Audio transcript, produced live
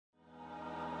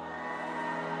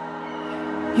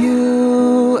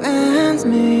You and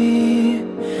me,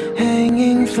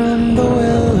 hanging from the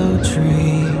willow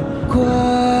tree,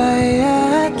 quietly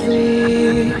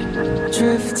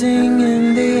drifting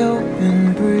in the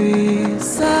open breeze.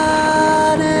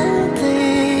 Suddenly,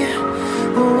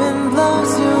 the wind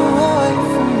blows you away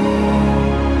from me.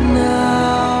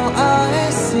 Now I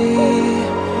see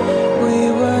we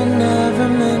were never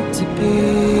meant to be.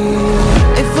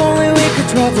 If only we could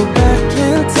travel back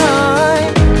in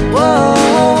time.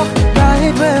 Whoa,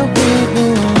 right where we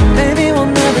belong. Maybe we'll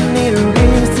never need a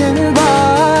reason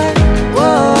why.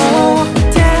 Whoa,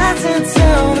 dancing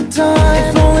till the dawn.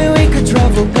 If only we could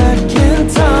travel back in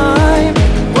time.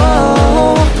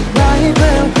 Whoa, right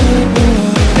where we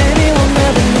belong. Maybe we'll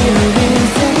never need a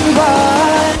reason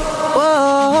why.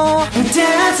 Whoa,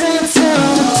 dancing till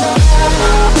the dawn.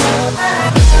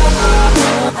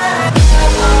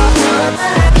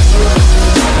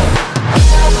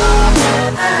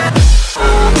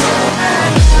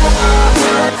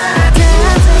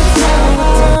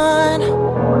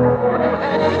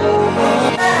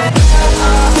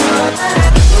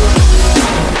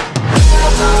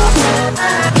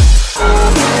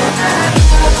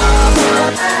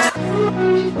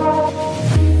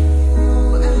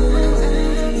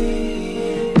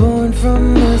 Born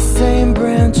from the same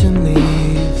branch and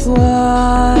leaves,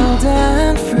 wild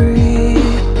and free,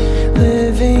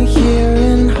 living here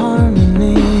in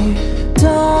harmony.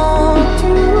 Don't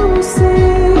you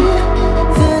see,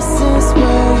 this is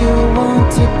where you want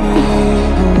to be.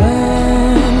 But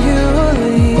when you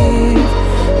leave,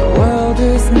 the world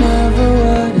is never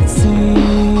what it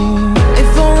seems.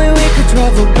 If only we could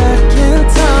travel back in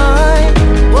time.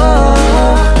 Whoa,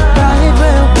 right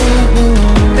where we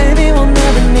belong. Maybe we'll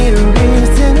never need a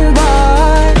reason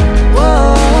why.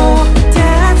 Whoa,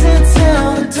 dancing till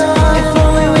the dawn. If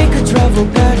only we could travel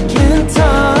back in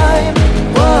time.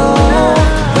 Whoa,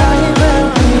 right where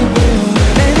we belong.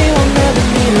 Maybe we'll never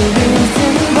need a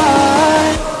reason why.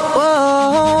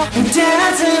 Whoa,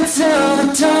 dancing till the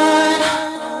dawn.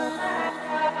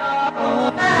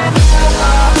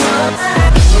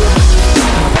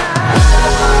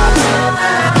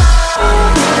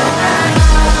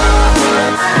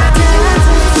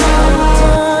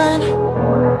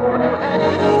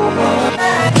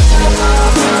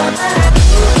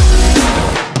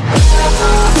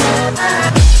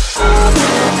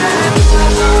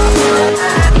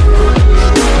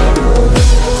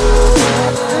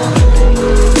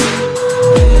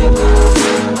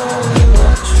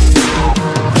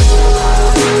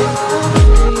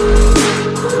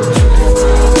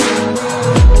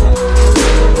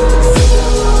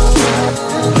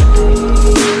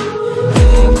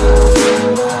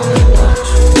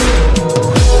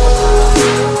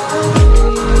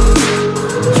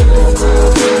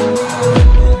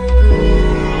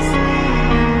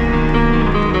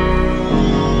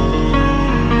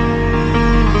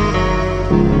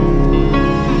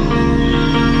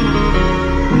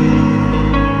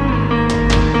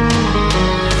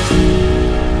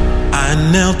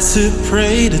 Knelt to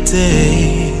pray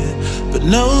today, but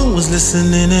no one's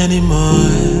listening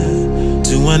anymore.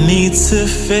 Do I need to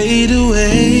fade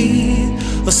away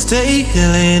or stay here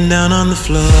laying down on the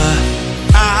floor?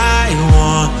 I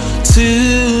want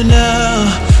to know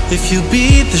if you'll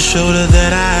be the shoulder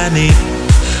that I need.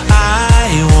 I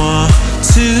want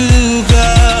to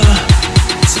go,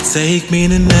 so take me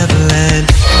to Neverland.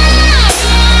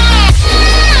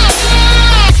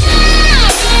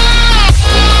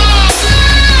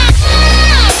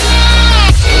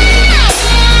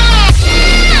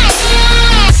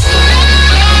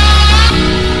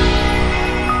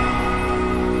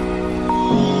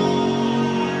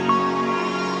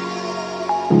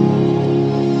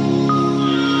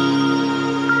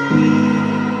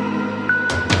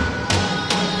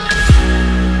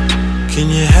 Can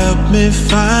you help me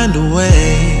find a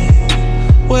way?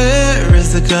 Where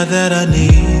is the God that I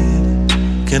need?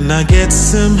 Can I get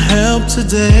some help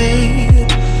today?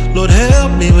 Lord,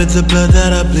 help me with the blood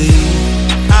that I bleed.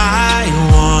 I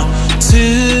want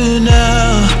to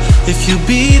know if you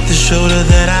be the shoulder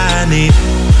that I need.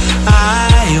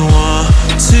 I want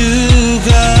to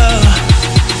go,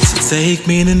 so take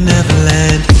me to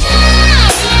Neverland.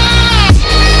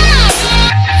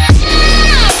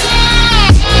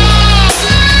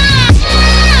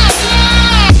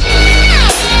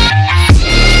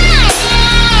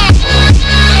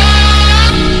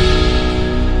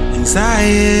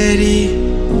 Anxiety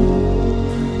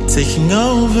taking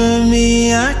over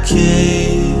me, I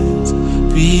can't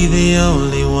be the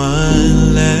only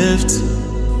one left.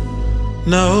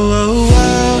 No,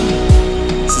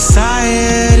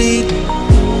 society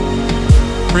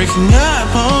breaking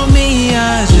up on me.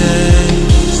 I